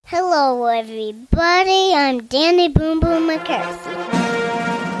Hello, everybody. I'm Danny Boom Boom McCarthy.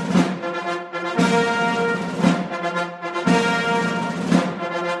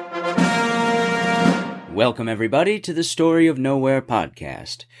 Welcome, everybody, to the Story of Nowhere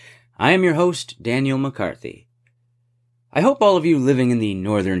podcast. I am your host, Daniel McCarthy. I hope all of you living in the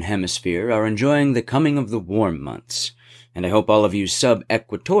Northern Hemisphere are enjoying the coming of the warm months, and I hope all of you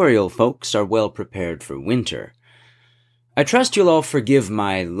sub-equatorial folks are well prepared for winter. I trust you'll all forgive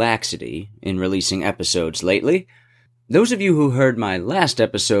my laxity in releasing episodes lately. Those of you who heard my last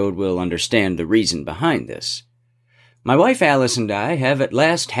episode will understand the reason behind this. My wife Alice and I have at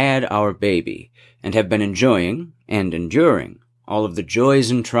last had our baby, and have been enjoying and enduring all of the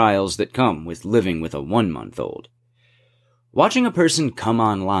joys and trials that come with living with a 1-month-old. Watching a person come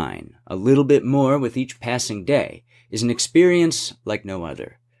online a little bit more with each passing day is an experience like no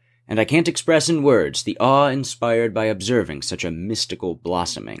other, and I can't express in words the awe inspired by observing such a mystical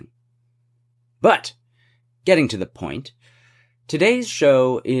blossoming. But, getting to the point, today's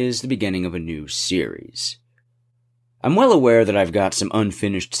show is the beginning of a new series. I'm well aware that I've got some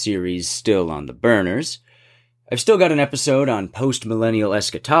unfinished series still on the burners. I've still got an episode on post-millennial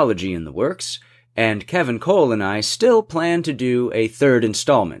eschatology in the works, and Kevin Cole and I still plan to do a third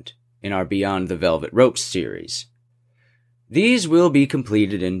installment in our Beyond the Velvet Ropes series. These will be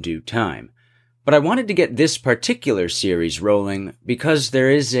completed in due time, but I wanted to get this particular series rolling because there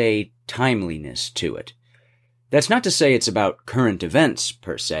is a timeliness to it. That's not to say it's about current events,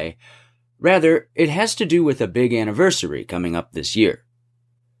 per se. Rather, it has to do with a big anniversary coming up this year.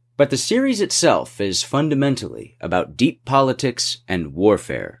 But the series itself is fundamentally about deep politics and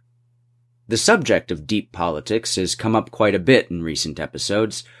warfare. The subject of deep politics has come up quite a bit in recent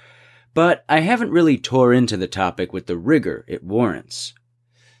episodes, but I haven't really tore into the topic with the rigor it warrants.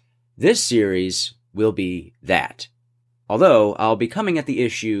 This series will be that, although I'll be coming at the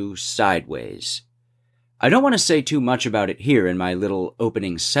issue sideways. I don't want to say too much about it here in my little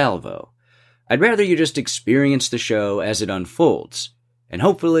opening salvo. I'd rather you just experience the show as it unfolds, and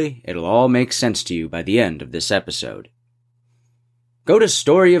hopefully it'll all make sense to you by the end of this episode. Go to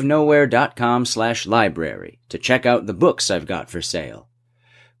storyofnowhere.com/library to check out the books I've got for sale.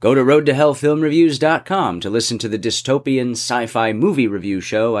 Go to roadtohellfilmreviews.com to listen to the dystopian sci-fi movie review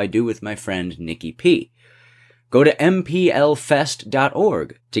show I do with my friend Nikki P. Go to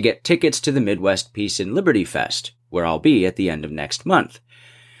mplfest.org to get tickets to the Midwest Peace and Liberty Fest, where I'll be at the end of next month.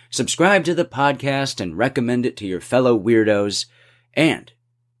 Subscribe to the podcast and recommend it to your fellow weirdos. And,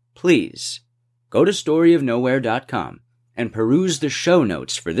 please, go to storyofnowhere.com and peruse the show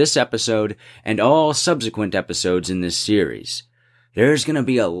notes for this episode and all subsequent episodes in this series. There's going to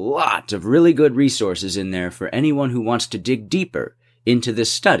be a lot of really good resources in there for anyone who wants to dig deeper into the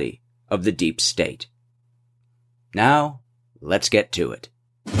study of the deep state. Now, let's get to it.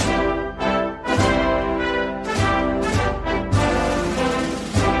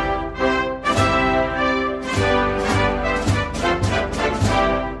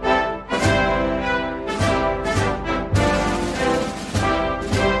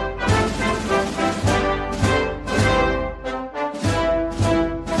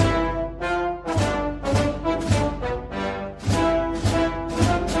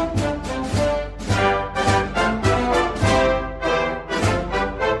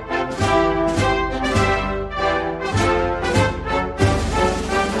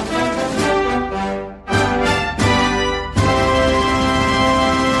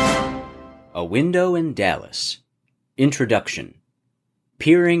 A Window in Dallas. Introduction.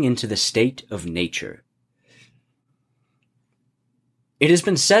 Peering into the State of Nature. It has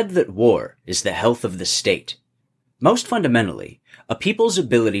been said that war is the health of the state. Most fundamentally, a people's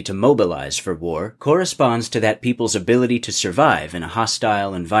ability to mobilize for war corresponds to that people's ability to survive in a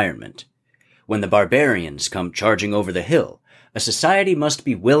hostile environment. When the barbarians come charging over the hill, a society must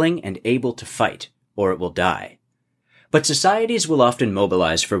be willing and able to fight, or it will die. But societies will often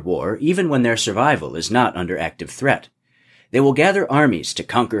mobilize for war even when their survival is not under active threat. They will gather armies to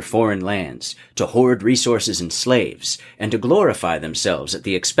conquer foreign lands, to hoard resources and slaves, and to glorify themselves at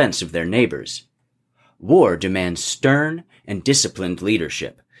the expense of their neighbors. War demands stern and disciplined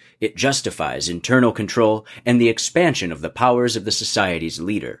leadership. It justifies internal control and the expansion of the powers of the society's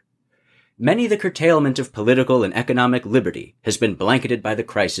leader. Many the curtailment of political and economic liberty has been blanketed by the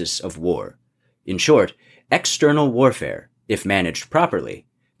crisis of war. In short, external warfare, if managed properly,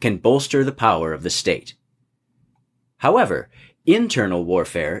 can bolster the power of the state. However, internal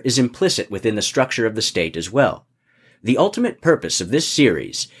warfare is implicit within the structure of the state as well. The ultimate purpose of this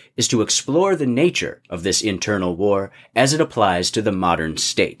series is to explore the nature of this internal war as it applies to the modern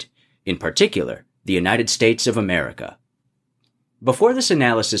state, in particular, the United States of America. Before this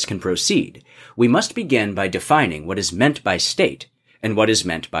analysis can proceed, we must begin by defining what is meant by state and what is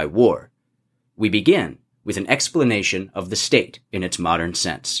meant by war. We begin with an explanation of the state in its modern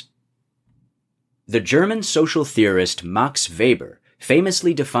sense. The German social theorist Max Weber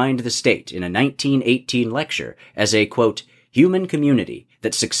famously defined the state in a 1918 lecture as a, quote, human community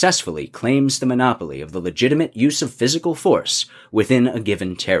that successfully claims the monopoly of the legitimate use of physical force within a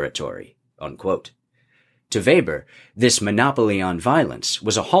given territory, unquote. To Weber, this monopoly on violence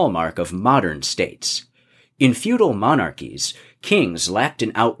was a hallmark of modern states. In feudal monarchies, kings lacked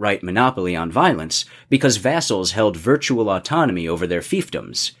an outright monopoly on violence because vassals held virtual autonomy over their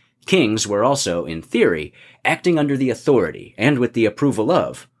fiefdoms. Kings were also, in theory, acting under the authority and with the approval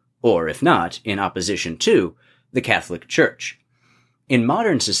of, or if not, in opposition to, the Catholic Church. In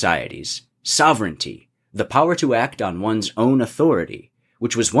modern societies, sovereignty, the power to act on one's own authority,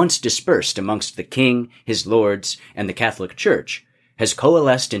 which was once dispersed amongst the king, his lords, and the Catholic Church, has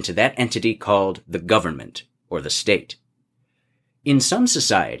coalesced into that entity called the government, or the state. In some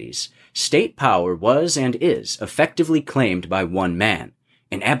societies, state power was and is effectively claimed by one man,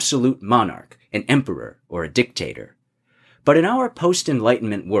 an absolute monarch, an emperor, or a dictator. But in our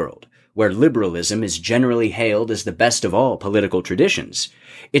post-Enlightenment world, where liberalism is generally hailed as the best of all political traditions,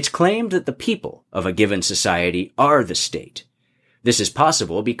 it's claimed that the people of a given society are the state. This is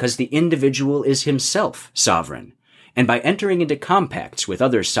possible because the individual is himself sovereign, and by entering into compacts with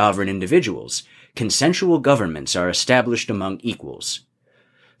other sovereign individuals, consensual governments are established among equals.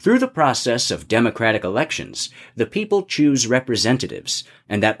 Through the process of democratic elections, the people choose representatives,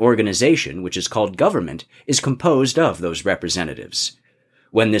 and that organization, which is called government, is composed of those representatives.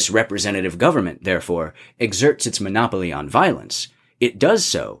 When this representative government, therefore, exerts its monopoly on violence, it does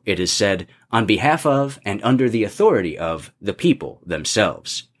so, it is said, on behalf of and under the authority of the people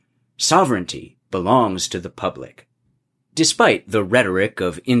themselves. Sovereignty belongs to the public. Despite the rhetoric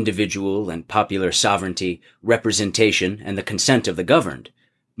of individual and popular sovereignty, representation, and the consent of the governed,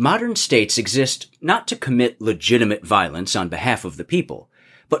 modern states exist not to commit legitimate violence on behalf of the people,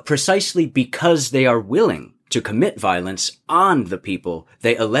 but precisely because they are willing to commit violence on the people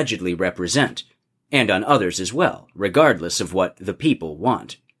they allegedly represent, and on others as well, regardless of what the people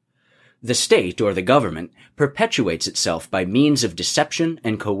want. The state, or the government, perpetuates itself by means of deception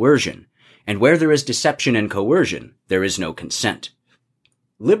and coercion, and where there is deception and coercion, there is no consent.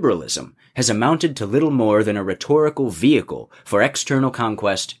 Liberalism has amounted to little more than a rhetorical vehicle for external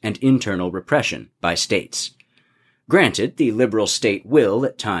conquest and internal repression by states. Granted, the liberal state will,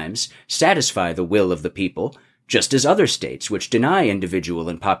 at times, satisfy the will of the people, just as other states which deny individual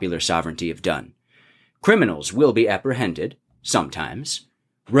and popular sovereignty have done. Criminals will be apprehended, sometimes.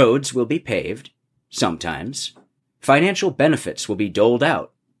 Roads will be paved, sometimes. Financial benefits will be doled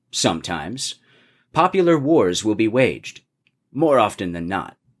out, sometimes. Popular wars will be waged, more often than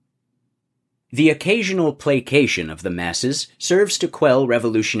not. The occasional placation of the masses serves to quell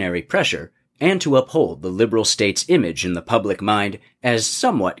revolutionary pressure and to uphold the liberal state's image in the public mind as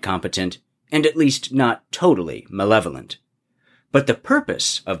somewhat competent and at least not totally malevolent. But the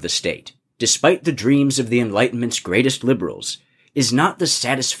purpose of the state, despite the dreams of the Enlightenment's greatest liberals, is not the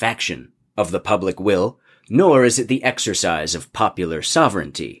satisfaction of the public will, nor is it the exercise of popular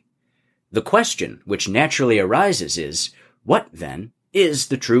sovereignty. The question which naturally arises is, what, then, is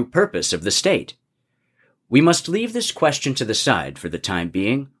the true purpose of the state? We must leave this question to the side for the time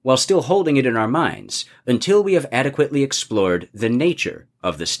being, while still holding it in our minds, until we have adequately explored the nature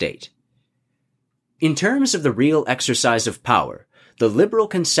of the state. In terms of the real exercise of power, the liberal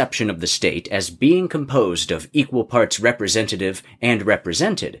conception of the state as being composed of equal parts representative and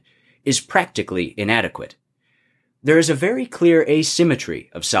represented is practically inadequate. There is a very clear asymmetry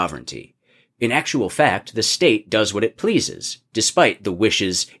of sovereignty. In actual fact, the state does what it pleases, despite the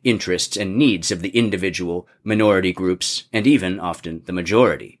wishes, interests, and needs of the individual, minority groups, and even, often, the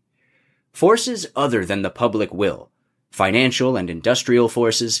majority. Forces other than the public will, financial and industrial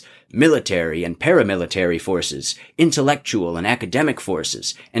forces, military and paramilitary forces, intellectual and academic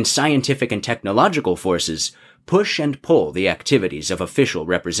forces, and scientific and technological forces, push and pull the activities of official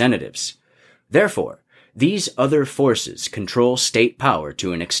representatives. Therefore, these other forces control state power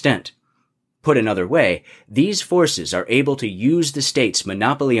to an extent. Put another way, these forces are able to use the state's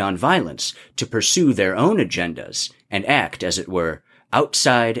monopoly on violence to pursue their own agendas and act, as it were,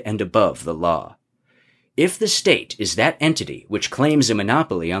 outside and above the law. If the state is that entity which claims a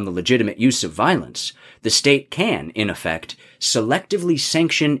monopoly on the legitimate use of violence, the state can, in effect, selectively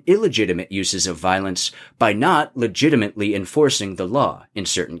sanction illegitimate uses of violence by not legitimately enforcing the law in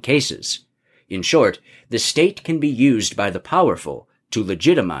certain cases. In short, the state can be used by the powerful to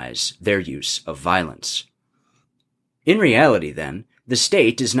legitimize their use of violence. In reality, then, the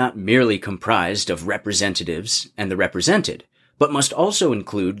state is not merely comprised of representatives and the represented, but must also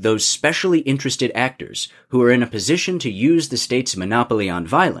include those specially interested actors who are in a position to use the state's monopoly on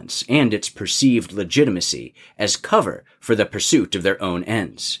violence and its perceived legitimacy as cover for the pursuit of their own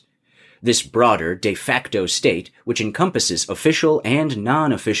ends. This broader de facto state, which encompasses official and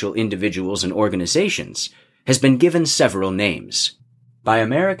non-official individuals and organizations, has been given several names. By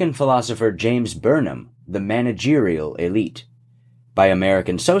American philosopher James Burnham, the managerial elite. By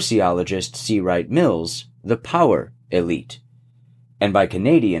American sociologist C. Wright Mills, the power elite. And by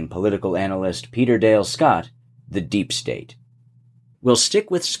Canadian political analyst Peter Dale Scott, the deep state. We'll stick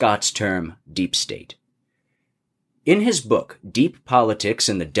with Scott's term, deep state. In his book, Deep Politics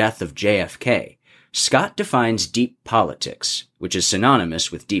and the Death of JFK, Scott defines deep politics, which is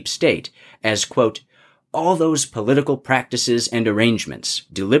synonymous with deep state, as, quote, all those political practices and arrangements,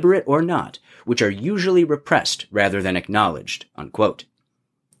 deliberate or not, which are usually repressed rather than acknowledged, unquote.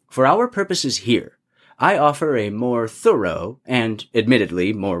 For our purposes here, I offer a more thorough and,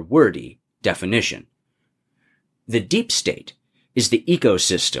 admittedly, more wordy definition. The deep state is the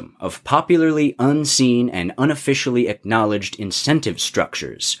ecosystem of popularly unseen and unofficially acknowledged incentive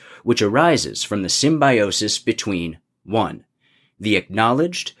structures which arises from the symbiosis between 1. The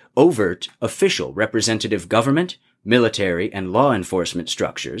acknowledged, overt, official representative government, military, and law enforcement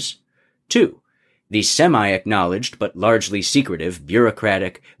structures. 2. The semi-acknowledged but largely secretive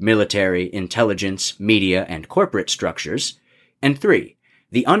bureaucratic, military, intelligence, media, and corporate structures. And 3.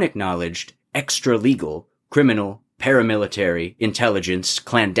 The unacknowledged, extra-legal, criminal, paramilitary, intelligence,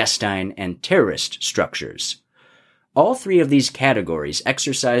 clandestine, and terrorist structures. All three of these categories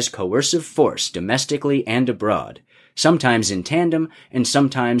exercise coercive force domestically and abroad, sometimes in tandem and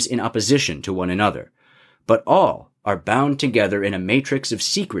sometimes in opposition to one another, but all are bound together in a matrix of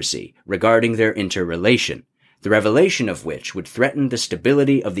secrecy regarding their interrelation, the revelation of which would threaten the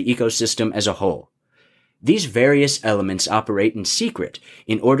stability of the ecosystem as a whole. These various elements operate in secret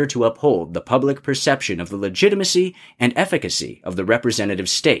in order to uphold the public perception of the legitimacy and efficacy of the representative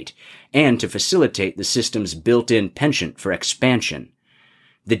state, and to facilitate the system's built-in penchant for expansion.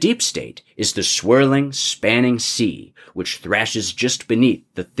 The deep state is the swirling, spanning sea which thrashes just beneath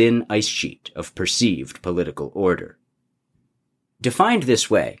the thin ice sheet of perceived political order. Defined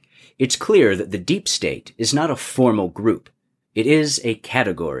this way, it's clear that the deep state is not a formal group. It is a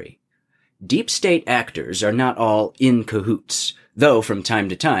category. Deep state actors are not all in cahoots, though from time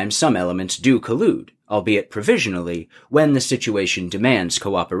to time some elements do collude, albeit provisionally, when the situation demands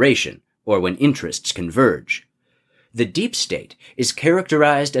cooperation, or when interests converge. The deep state is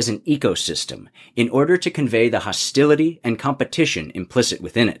characterized as an ecosystem in order to convey the hostility and competition implicit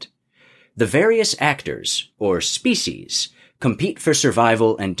within it. The various actors, or species, compete for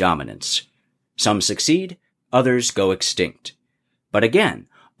survival and dominance. Some succeed, others go extinct. But again,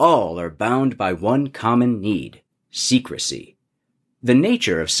 all are bound by one common need, secrecy. The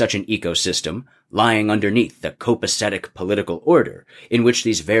nature of such an ecosystem, lying underneath the copacetic political order in which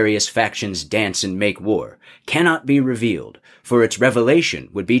these various factions dance and make war, cannot be revealed, for its revelation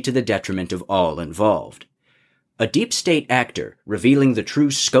would be to the detriment of all involved. A deep state actor revealing the true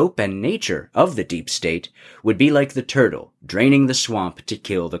scope and nature of the deep state would be like the turtle draining the swamp to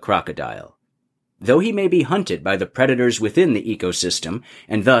kill the crocodile. Though he may be hunted by the predators within the ecosystem,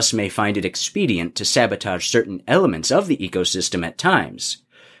 and thus may find it expedient to sabotage certain elements of the ecosystem at times,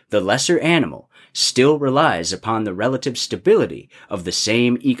 the lesser animal still relies upon the relative stability of the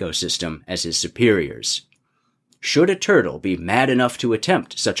same ecosystem as his superiors. Should a turtle be mad enough to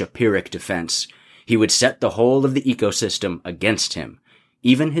attempt such a Pyrrhic defense, he would set the whole of the ecosystem against him.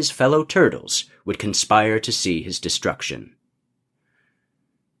 Even his fellow turtles would conspire to see his destruction.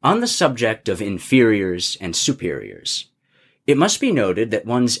 On the subject of inferiors and superiors, it must be noted that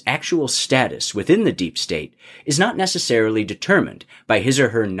one's actual status within the deep state is not necessarily determined by his or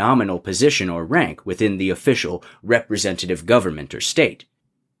her nominal position or rank within the official representative government or state.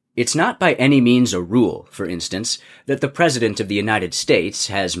 It's not by any means a rule, for instance, that the President of the United States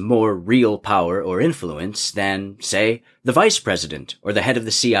has more real power or influence than, say, the Vice President or the head of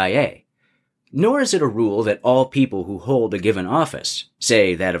the CIA. Nor is it a rule that all people who hold a given office,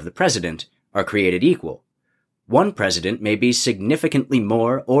 say that of the President, are created equal. One president may be significantly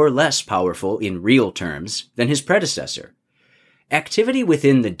more or less powerful in real terms than his predecessor. Activity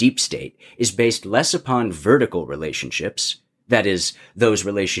within the deep state is based less upon vertical relationships, that is, those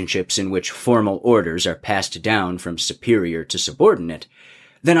relationships in which formal orders are passed down from superior to subordinate,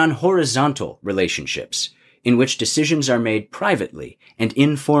 than on horizontal relationships, in which decisions are made privately and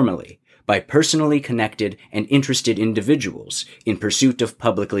informally by personally connected and interested individuals in pursuit of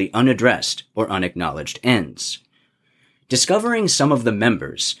publicly unaddressed or unacknowledged ends. Discovering some of the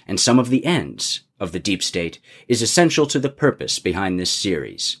members and some of the ends of the deep state is essential to the purpose behind this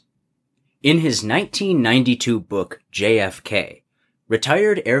series. In his 1992 book, JFK,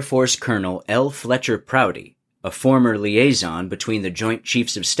 retired Air Force Colonel L. Fletcher Prouty, a former liaison between the Joint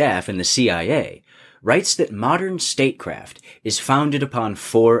Chiefs of Staff and the CIA, writes that modern statecraft is founded upon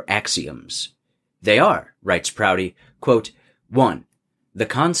 4 axioms. They are, writes Prouty, quote, 1. The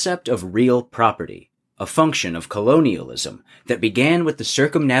concept of real property, a function of colonialism that began with the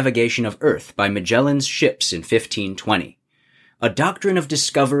circumnavigation of Earth by Magellan's ships in 1520. A doctrine of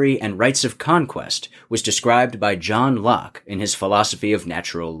discovery and rights of conquest was described by John Locke in his philosophy of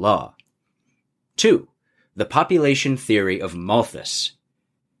natural law. 2. The population theory of Malthus.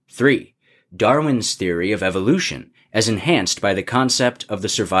 3. Darwin's theory of evolution as enhanced by the concept of the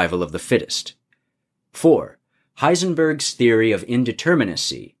survival of the fittest. 4. Heisenberg's theory of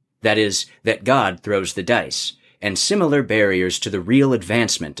indeterminacy, that is, that God throws the dice, and similar barriers to the real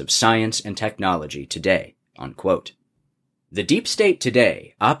advancement of science and technology today, unquote. The deep state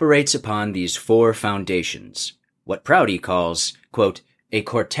today operates upon these 4 foundations, what Prouty calls, quote, a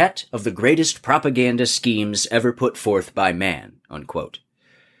quartet of the greatest propaganda schemes ever put forth by man, unquote.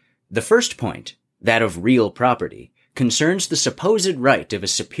 The first point, that of real property, concerns the supposed right of a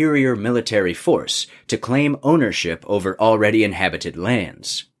superior military force to claim ownership over already inhabited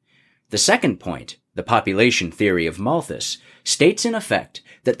lands. The second point, the population theory of Malthus, states in effect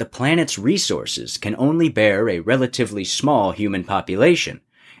that the planet's resources can only bear a relatively small human population,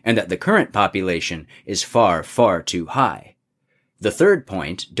 and that the current population is far, far too high. The third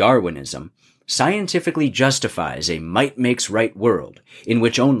point, Darwinism, scientifically justifies a might-makes-right world in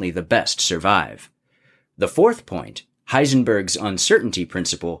which only the best survive. The fourth point, Heisenberg's uncertainty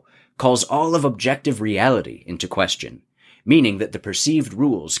principle, calls all of objective reality into question, meaning that the perceived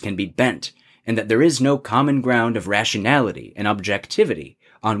rules can be bent and that there is no common ground of rationality and objectivity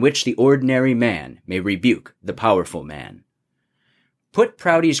on which the ordinary man may rebuke the powerful man. Put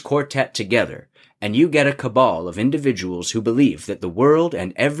Prouty's quartet together, and you get a cabal of individuals who believe that the world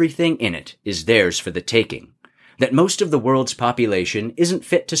and everything in it is theirs for the taking, that most of the world's population isn't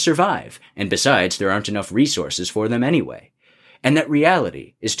fit to survive, and besides there aren't enough resources for them anyway, and that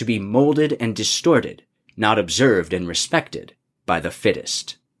reality is to be molded and distorted, not observed and respected, by the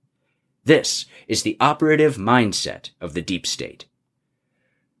fittest. This is the operative mindset of the deep state.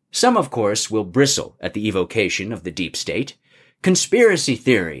 Some, of course, will bristle at the evocation of the deep state. Conspiracy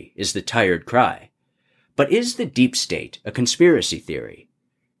theory is the tired cry. But is the deep state a conspiracy theory?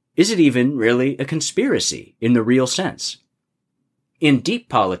 Is it even really a conspiracy in the real sense? In Deep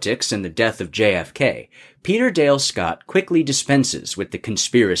Politics and the Death of JFK, Peter Dale Scott quickly dispenses with the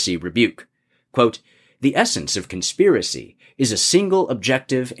conspiracy rebuke. Quote, the essence of conspiracy is a single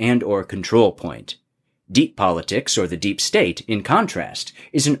objective and/or control point. Deep politics, or the deep state, in contrast,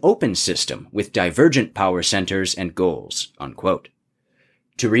 is an open system with divergent power centers and goals, unquote.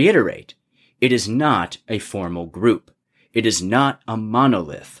 To reiterate, it is not a formal group. It is not a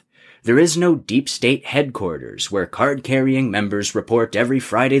monolith. There is no deep state headquarters where card-carrying members report every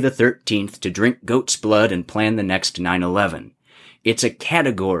Friday the 13th to drink goat's blood and plan the next 9/11. It's a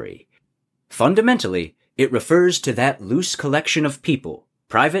category. Fundamentally, it refers to that loose collection of people,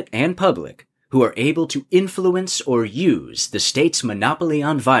 private and public, who are able to influence or use the state's monopoly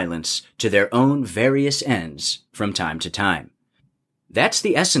on violence to their own various ends from time to time. That's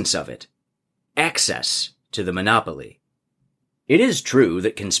the essence of it. Access to the monopoly. It is true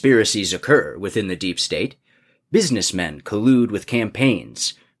that conspiracies occur within the deep state. Businessmen collude with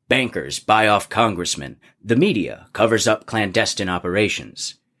campaigns. Bankers buy off congressmen. The media covers up clandestine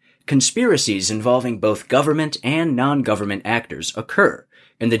operations. Conspiracies involving both government and non-government actors occur,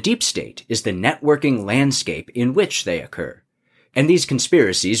 and the deep state is the networking landscape in which they occur. And these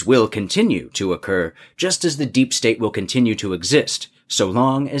conspiracies will continue to occur just as the deep state will continue to exist, so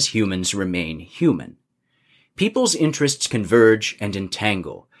long as humans remain human. People's interests converge and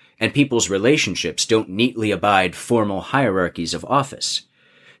entangle, and people's relationships don't neatly abide formal hierarchies of office.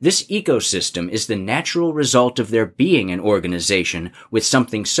 This ecosystem is the natural result of there being an organization with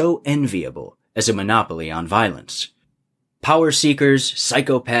something so enviable as a monopoly on violence. Power seekers,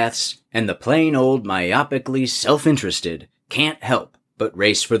 psychopaths, and the plain old myopically self-interested can't help but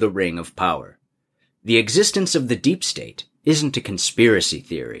race for the ring of power. The existence of the deep state isn't a conspiracy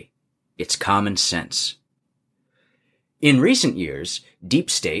theory. It's common sense. In recent years,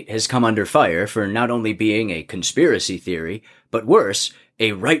 deep state has come under fire for not only being a conspiracy theory, but worse,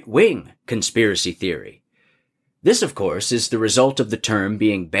 a right-wing conspiracy theory. This, of course, is the result of the term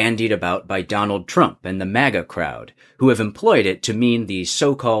being bandied about by Donald Trump and the MAGA crowd, who have employed it to mean the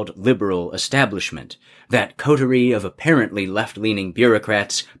so-called liberal establishment, that coterie of apparently left-leaning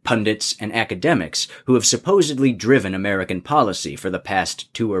bureaucrats, pundits, and academics who have supposedly driven American policy for the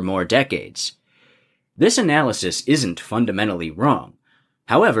past 2 or more decades. This analysis isn't fundamentally wrong.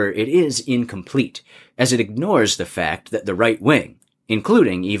 However, it is incomplete, as it ignores the fact that the right wing,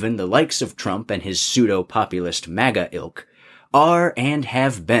 including even the likes of Trump and his pseudo-populist MAGA ilk, are and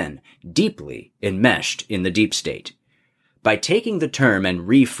have been deeply enmeshed in the deep state. By taking the term and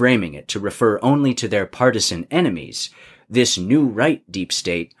reframing it to refer only to their partisan enemies, this new right deep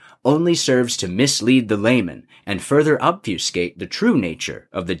state only serves to mislead the layman and further obfuscate the true nature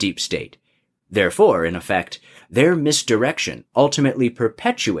of the deep state. Therefore, in effect, their misdirection ultimately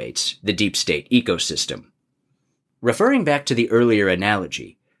perpetuates the deep state ecosystem. Referring back to the earlier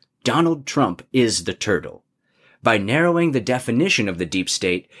analogy, Donald Trump is the turtle. By narrowing the definition of the deep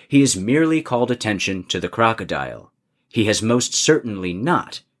state, he has merely called attention to the crocodile. He has most certainly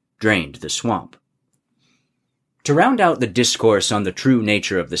not drained the swamp. To round out the discourse on the true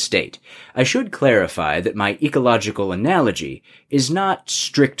nature of the state, I should clarify that my ecological analogy is not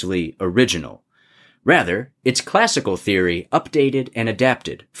strictly original. Rather, it's classical theory updated and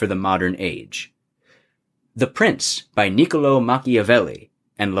adapted for the modern age. The Prince by Niccolò Machiavelli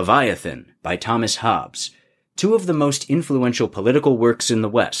and Leviathan by Thomas Hobbes, two of the most influential political works in the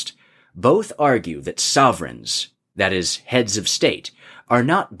West, both argue that sovereigns, that is, heads of state, are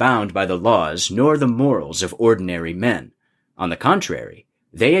not bound by the laws nor the morals of ordinary men. On the contrary,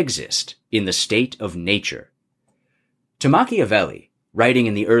 they exist in the state of nature. To Machiavelli, writing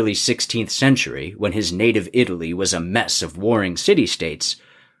in the early 16th century when his native Italy was a mess of warring city-states,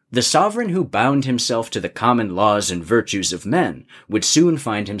 the sovereign who bound himself to the common laws and virtues of men would soon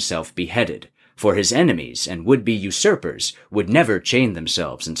find himself beheaded, for his enemies and would-be usurpers would never chain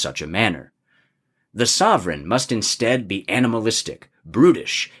themselves in such a manner. The sovereign must instead be animalistic,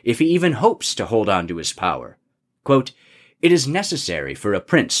 brutish, if he even hopes to hold on to his power. Quote, "It is necessary for a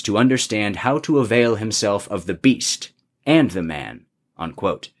prince to understand how to avail himself of the beast and the man."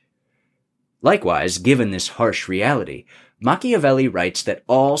 Unquote. Likewise, given this harsh reality, Machiavelli writes that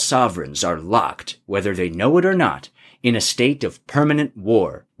all sovereigns are locked, whether they know it or not, in a state of permanent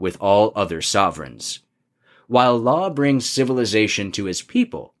war with all other sovereigns. While law brings civilization to his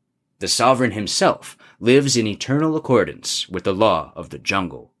people, the sovereign himself lives in eternal accordance with the law of the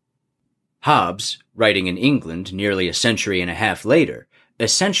jungle. Hobbes, writing in England nearly a century and a half later,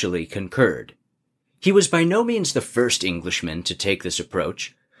 essentially concurred. He was by no means the first Englishman to take this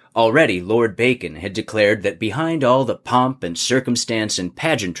approach. Already Lord Bacon had declared that behind all the pomp and circumstance and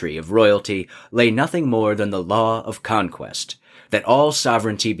pageantry of royalty lay nothing more than the law of conquest, that all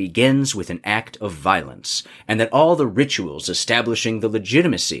sovereignty begins with an act of violence, and that all the rituals establishing the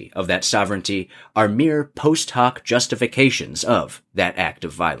legitimacy of that sovereignty are mere post hoc justifications of that act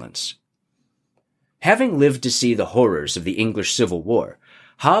of violence. Having lived to see the horrors of the English Civil War,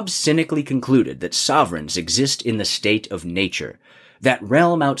 Hobbes cynically concluded that sovereigns exist in the state of nature, that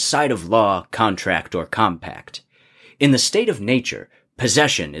realm outside of law, contract, or compact. In the state of nature,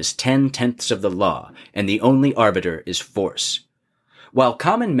 possession is 10/10 of the law, and the only arbiter is force. While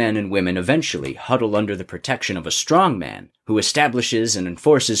common men and women eventually huddle under the protection of a strong man who establishes and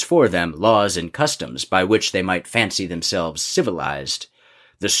enforces for them laws and customs by which they might fancy themselves civilized,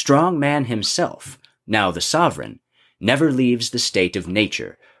 the strong man himself, now the sovereign, never leaves the state of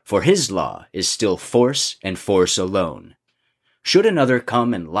nature, for his law is still force and force alone. Should another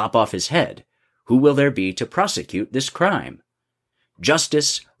come and lop off his head, who will there be to prosecute this crime?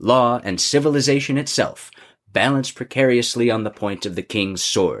 Justice, law, and civilization itself balance precariously on the point of the king's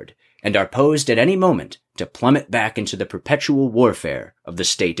sword, and are posed at any moment to plummet back into the perpetual warfare of the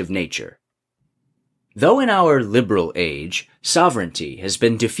state of nature. Though in our liberal age, sovereignty has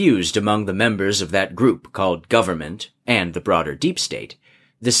been diffused among the members of that group called government and the broader deep state,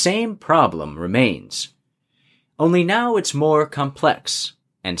 the same problem remains. Only now it's more complex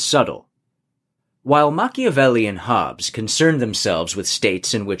and subtle. While Machiavelli and Hobbes concerned themselves with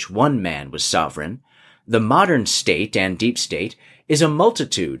states in which one man was sovereign, the modern state and deep state is a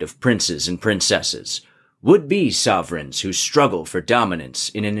multitude of princes and princesses, would-be sovereigns who struggle for dominance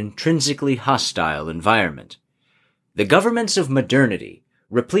in an intrinsically hostile environment. The governments of modernity,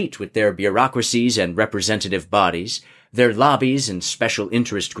 replete with their bureaucracies and representative bodies, their lobbies and special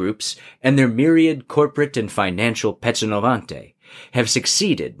interest groups, and their myriad corporate and financial pezzonovante, have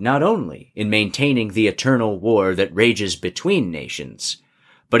succeeded not only in maintaining the eternal war that rages between nations,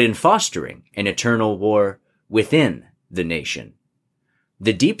 but in fostering an eternal war within the nation.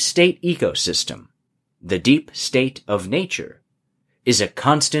 The deep state ecosystem, the deep state of nature, is a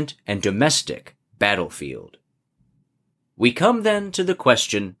constant and domestic battlefield. We come then to the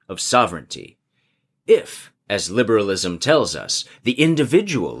question of sovereignty. If, as liberalism tells us, the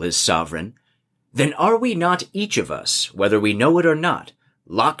individual is sovereign, then are we not each of us, whether we know it or not,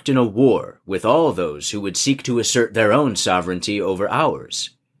 locked in a war with all those who would seek to assert their own sovereignty over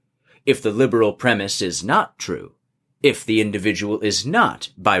ours? If the liberal premise is not true, if the individual is not,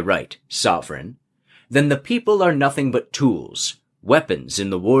 by right, sovereign, then the people are nothing but tools, weapons in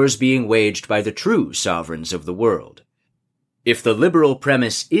the wars being waged by the true sovereigns of the world. If the liberal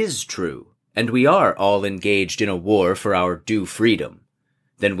premise is true, and we are all engaged in a war for our due freedom,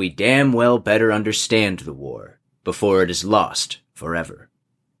 then we damn well better understand the war before it is lost forever.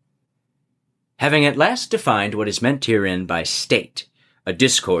 Having at last defined what is meant herein by state, a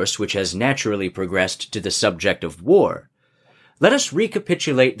discourse which has naturally progressed to the subject of war, let us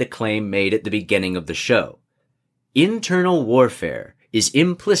recapitulate the claim made at the beginning of the show. Internal warfare is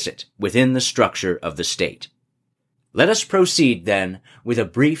implicit within the structure of the state. Let us proceed, then, with a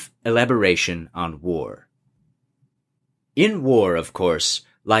brief elaboration on war. In war, of course,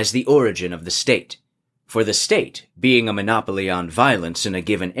 lies the origin of the state, for the state, being a monopoly on violence in a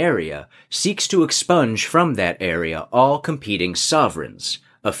given area, seeks to expunge from that area all competing sovereigns,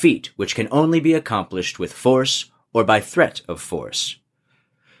 a feat which can only be accomplished with force or by threat of force.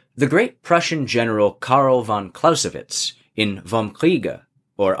 The great Prussian general Karl von Clausewitz, in Vom Kriege,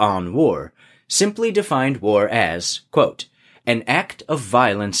 or On War, simply defined war as, quote, an act of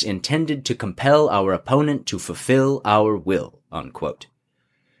violence intended to compel our opponent to fulfill our will, unquote.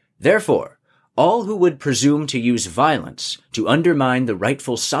 Therefore, all who would presume to use violence to undermine the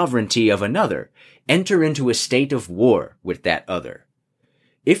rightful sovereignty of another enter into a state of war with that other.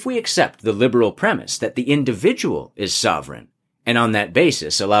 If we accept the liberal premise that the individual is sovereign, and on that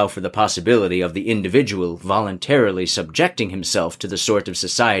basis allow for the possibility of the individual voluntarily subjecting himself to the sort of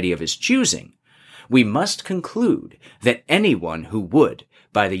society of his choosing, we must conclude that anyone who would,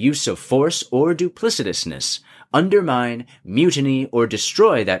 by the use of force or duplicitousness, undermine, mutiny, or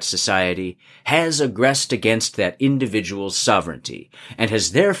destroy that society has aggressed against that individual's sovereignty, and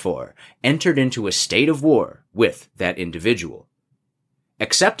has therefore entered into a state of war with that individual.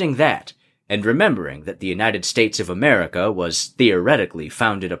 Accepting that, and remembering that the United States of America was theoretically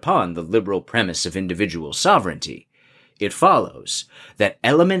founded upon the liberal premise of individual sovereignty, it follows that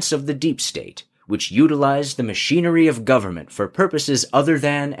elements of the deep state, which utilize the machinery of government for purposes other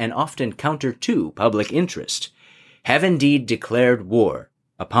than and often counter to public interest, have indeed declared war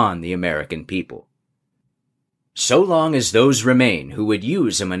upon the American people. So long as those remain who would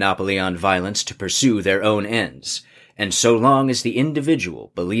use a monopoly on violence to pursue their own ends, and so long as the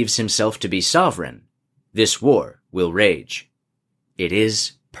individual believes himself to be sovereign, this war will rage. It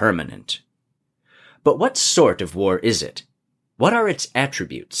is permanent. But what sort of war is it? What are its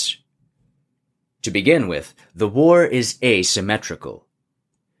attributes? To begin with, the war is asymmetrical.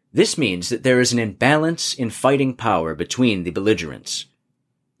 This means that there is an imbalance in fighting power between the belligerents.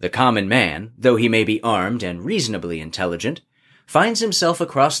 The common man, though he may be armed and reasonably intelligent, finds himself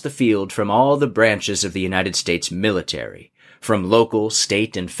across the field from all the branches of the United States military, from local,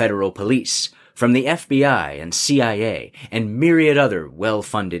 state, and federal police, from the FBI and CIA, and myriad other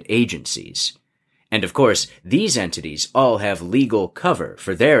well-funded agencies. And of course, these entities all have legal cover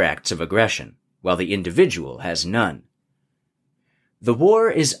for their acts of aggression, while the individual has none. The war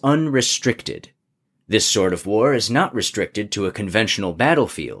is unrestricted. This sort of war is not restricted to a conventional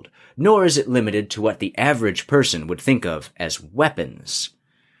battlefield, nor is it limited to what the average person would think of as weapons.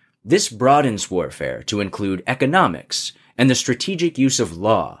 This broadens warfare to include economics and the strategic use of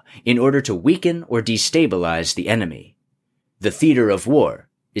law in order to weaken or destabilize the enemy. The theater of war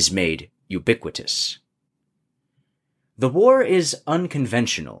is made ubiquitous. The war is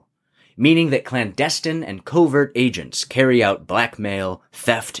unconventional, meaning that clandestine and covert agents carry out blackmail,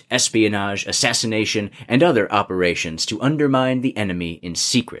 theft, espionage, assassination, and other operations to undermine the enemy in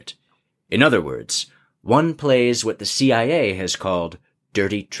secret. In other words, one plays what the CIA has called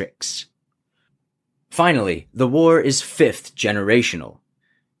dirty tricks. Finally, the war is fifth generational.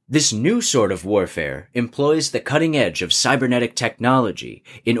 This new sort of warfare employs the cutting edge of cybernetic technology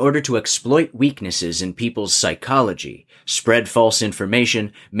in order to exploit weaknesses in people's psychology, spread false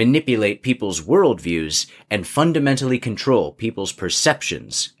information, manipulate people's worldviews, and fundamentally control people's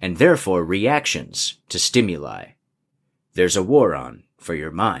perceptions and therefore reactions to stimuli. There's a war on for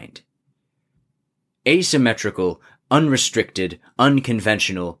your mind. Asymmetrical, unrestricted,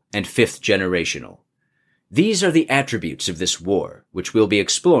 unconventional, and fifth generational. These are the attributes of this war, which we'll be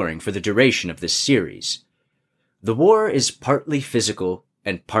exploring for the duration of this series. The war is partly physical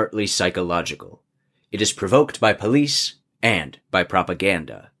and partly psychological. It is provoked by police and by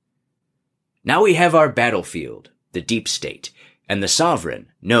propaganda. Now we have our battlefield, the deep state, and the sovereign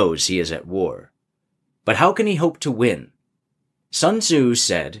knows he is at war. But how can he hope to win? Sun Tzu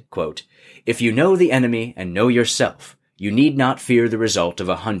said, quote, "If you know the enemy and know yourself, you need not fear the result of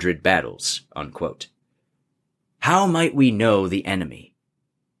 100 battles." Unquote. How might we know the enemy?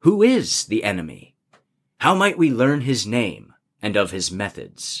 Who is the enemy? How might we learn his name and of his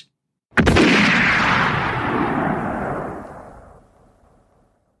methods?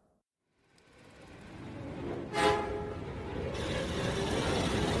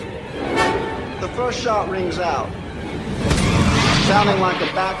 The first shot rings out. Sounding like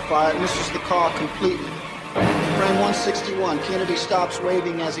a backfire, it misses the car completely. Frame 161, Kennedy stops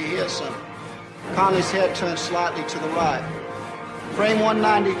waving as he hits him. Connolly's head turns slightly to the right. Frame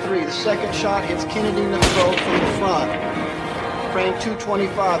 193, the second shot hits Kennedy in the throat from the front. Frame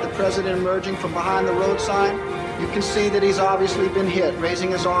 225, the president emerging from behind the road sign. You can see that he's obviously been hit,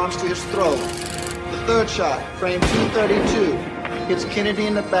 raising his arms to his throat. The third shot, frame 232, hits Kennedy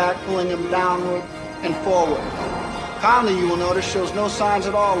in the back, pulling him downward and forward. Connolly, you will notice, shows no signs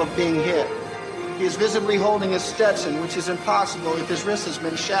at all of being hit. He is visibly holding his Stetson, which is impossible if his wrist has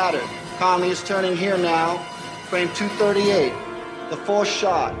been shattered. Connolly is turning here now, frame 238. The fourth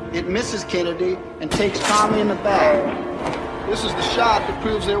shot. It misses Kennedy and takes Connolly in the back. This is the shot that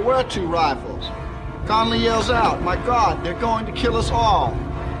proves there were two rifles. Connolly yells out, "My God, they're going to kill us all."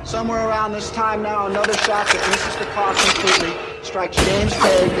 Somewhere around this time now, another shot that misses the car completely strikes James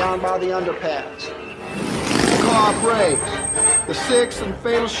Pegg down by the underpass. The car breaks. The sixth and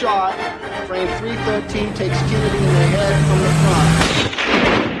fatal shot, frame 313, takes Kennedy in the head from the front.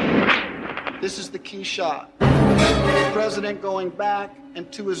 This is the key shot. The president going back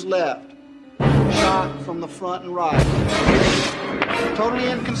and to his left. Shot from the front and right. Totally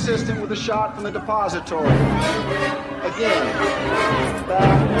inconsistent with the shot from the depository. Again,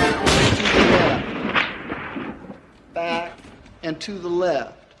 back to the left. Back and to the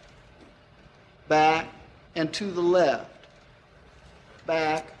left. Back and to the left.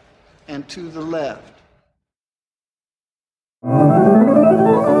 Back and to the left.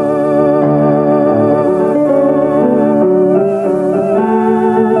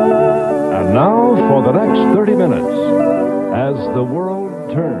 And now for the next 30 minutes, as the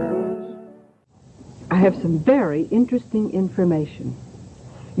world turns. I have some very interesting information.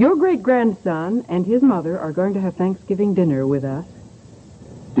 Your great-grandson and his mother are going to have Thanksgiving dinner with us.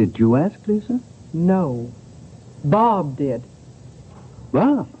 Did you ask, Lisa? No. Bob did.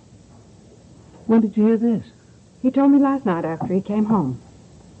 Bob? When did you hear this? He told me last night after he came home.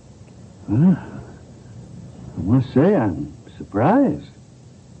 I must say I'm surprised.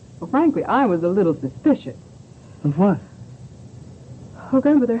 Well, frankly, I was a little suspicious. Of what? Oh,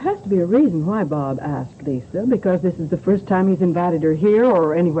 Grandpa, there has to be a reason why Bob asked Lisa, because this is the first time he's invited her here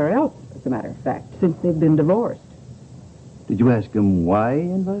or anywhere else, as a matter of fact, since they've been divorced. Did you ask him why he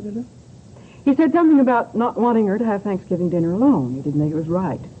invited her? He said something about not wanting her to have Thanksgiving dinner alone. He didn't think it was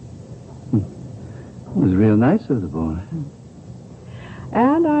right. It was real nice of the boy.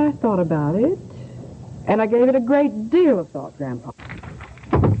 And I thought about it, and I gave it a great deal of thought, Grandpa.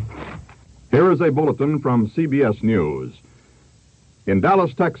 Here is a bulletin from CBS News. In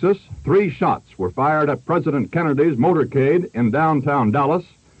Dallas, Texas, 3 shots were fired at President Kennedy's motorcade in downtown Dallas.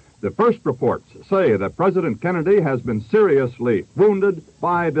 The first reports say that President Kennedy has been seriously wounded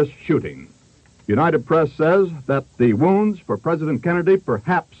by this shooting. United Press says that the wounds for President Kennedy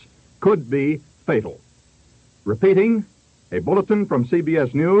perhaps could be fatal. Repeating, a bulletin from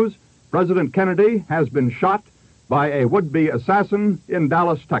CBS News, President Kennedy has been shot by a would-be assassin in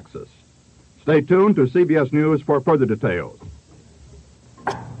Dallas, Texas. Stay tuned to CBS News for further details.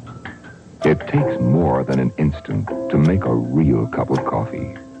 It takes more than an instant to make a real cup of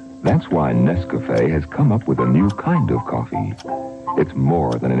coffee. That's why Nescafé has come up with a new kind of coffee. It's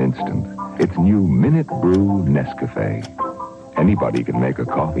more than an instant. It's new Minute Brew Nescafé. Anybody can make a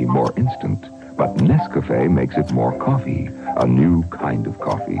coffee more instant, but Nescafé makes it more coffee, a new kind of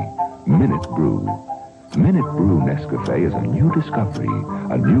coffee. Minute Brew. Minute Brew Nescafé is a new discovery,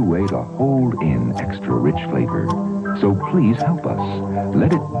 a new way to hold in extra rich flavor. So please help us.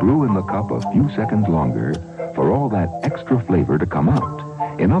 Let it brew in the cup a few seconds longer for all that extra flavor to come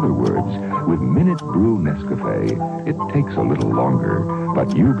out. In other words, with Minute Brew Nescafé, it takes a little longer,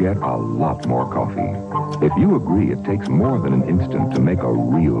 but you get a lot more coffee. If you agree it takes more than an instant to make a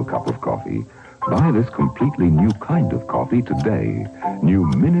real cup of coffee, buy this completely new kind of coffee today. New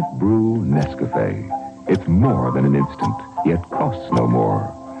Minute Brew Nescafé. It's more than an instant, yet costs no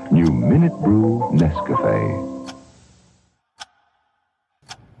more. New Minute Brew Nescafé.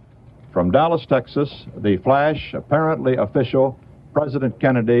 From Dallas, Texas, the flash, apparently official, President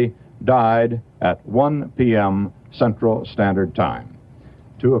Kennedy died at 1 p.m. Central Standard Time,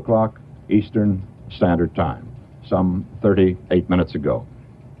 2 o'clock Eastern Standard Time, some 38 minutes ago.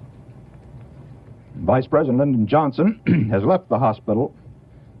 Vice President Lyndon Johnson has left the hospital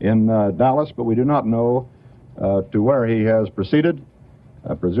in Dallas, but we do not know to where he has proceeded.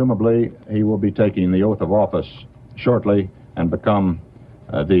 Presumably, he will be taking the oath of office shortly and become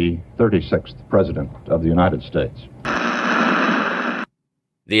the 36th President of the United States.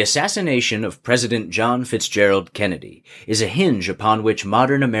 The assassination of President John Fitzgerald Kennedy is a hinge upon which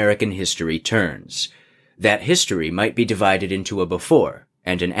modern American history turns. That history might be divided into a before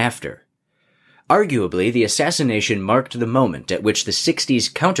and an after. Arguably, the assassination marked the moment at which the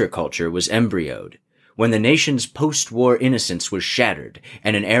 60s counterculture was embryoed, when the nation's post-war innocence was shattered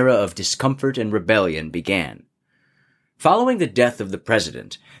and an era of discomfort and rebellion began. Following the death of the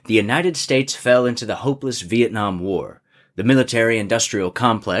president, the United States fell into the hopeless Vietnam War. The military-industrial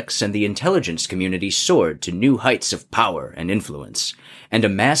complex and the intelligence community soared to new heights of power and influence, and a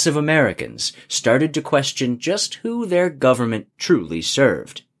mass of Americans started to question just who their government truly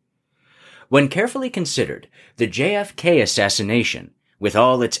served. When carefully considered, the JFK assassination, with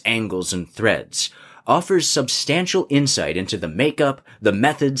all its angles and threads, offers substantial insight into the makeup, the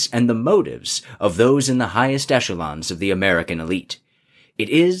methods, and the motives of those in the highest echelons of the American elite. It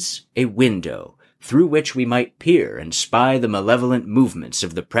is a window through which we might peer and spy the malevolent movements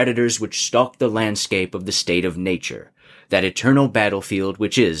of the predators which stalk the landscape of the state of nature, that eternal battlefield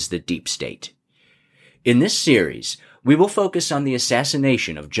which is the deep state. In this series, we will focus on the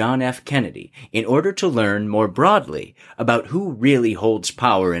assassination of John F. Kennedy in order to learn more broadly about who really holds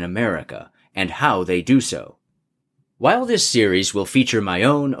power in America and how they do so. While this series will feature my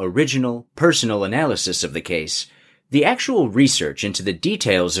own original, personal analysis of the case, the actual research into the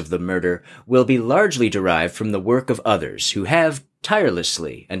details of the murder will be largely derived from the work of others who have,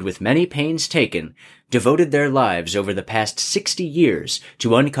 tirelessly and with many pains taken, devoted their lives over the past 60 years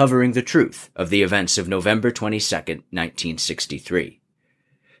to uncovering the truth of the events of November 22, 1963.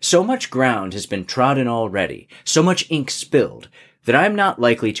 So much ground has been trodden already, so much ink spilled, that I am not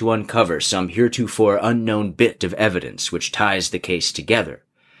likely to uncover some heretofore unknown bit of evidence which ties the case together.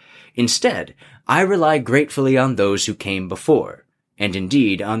 Instead, I rely gratefully on those who came before, and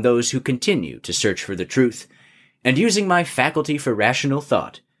indeed on those who continue to search for the truth, and using my faculty for rational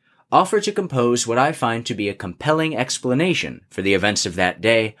thought, offer to compose what I find to be a compelling explanation for the events of that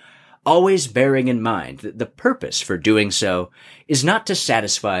day, always bearing in mind that the purpose for doing so is not to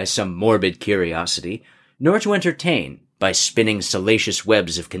satisfy some morbid curiosity, nor to entertain by spinning salacious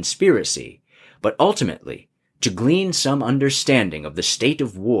webs of conspiracy, but ultimately to glean some understanding of the state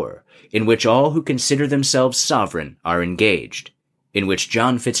of war in which all who consider themselves sovereign are engaged, in which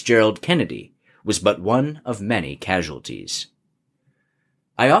John Fitzgerald Kennedy was but one of many casualties.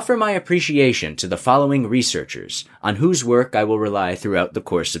 I offer my appreciation to the following researchers on whose work I will rely throughout the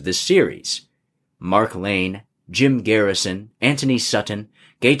course of this series: Mark Lane, Jim Garrison, Anthony Sutton,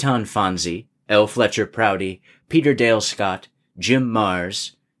 Gaetan Fonzi, L. Fletcher Prouty, Peter Dale Scott, Jim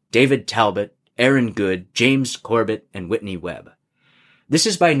Mars, David Talbot, Aaron Good, James Corbett, and Whitney Webb. This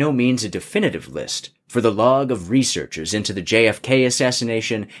is by no means a definitive list, for the log of researchers into the JFK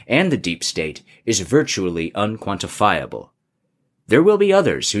assassination and the deep state is virtually unquantifiable. There will be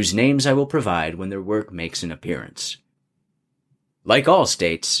others whose names I will provide when their work makes an appearance. Like all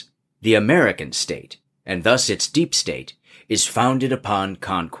states, the American state, and thus its deep state, is founded upon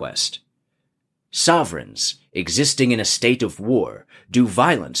conquest. Sovereigns, existing in a state of war, do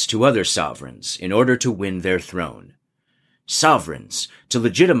violence to other sovereigns in order to win their throne. Sovereigns, to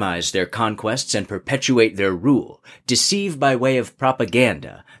legitimize their conquests and perpetuate their rule, deceive by way of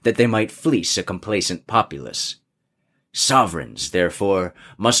propaganda that they might fleece a complacent populace. Sovereigns, therefore,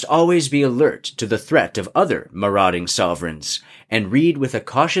 must always be alert to the threat of other marauding sovereigns, and read with a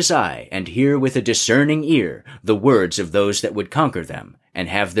cautious eye and hear with a discerning ear the words of those that would conquer them and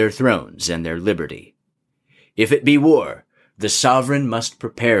have their thrones and their liberty. If it be war, the sovereign must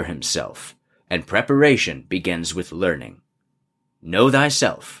prepare himself, and preparation begins with learning. Know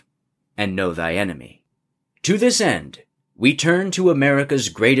thyself, and know thy enemy. To this end, we turn to America's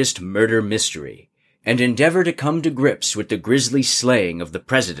greatest murder mystery, and endeavor to come to grips with the grisly slaying of the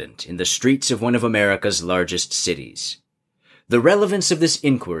president in the streets of one of America's largest cities. The relevance of this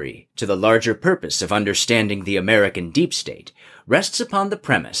inquiry to the larger purpose of understanding the American deep state rests upon the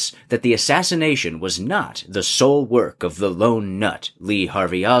premise that the assassination was not the sole work of the lone nut Lee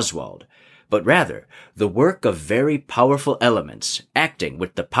Harvey Oswald, but rather the work of very powerful elements acting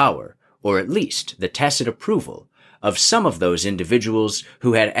with the power, or at least the tacit approval, of some of those individuals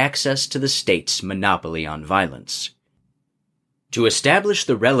who had access to the state's monopoly on violence. To establish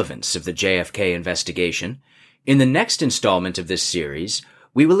the relevance of the JFK investigation, in the next installment of this series,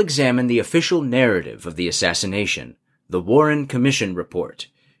 we will examine the official narrative of the assassination, the Warren Commission report,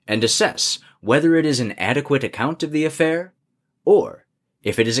 and assess whether it is an adequate account of the affair, or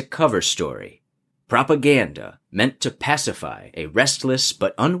if it is a cover story, propaganda meant to pacify a restless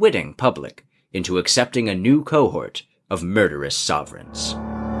but unwitting public into accepting a new cohort of murderous sovereigns.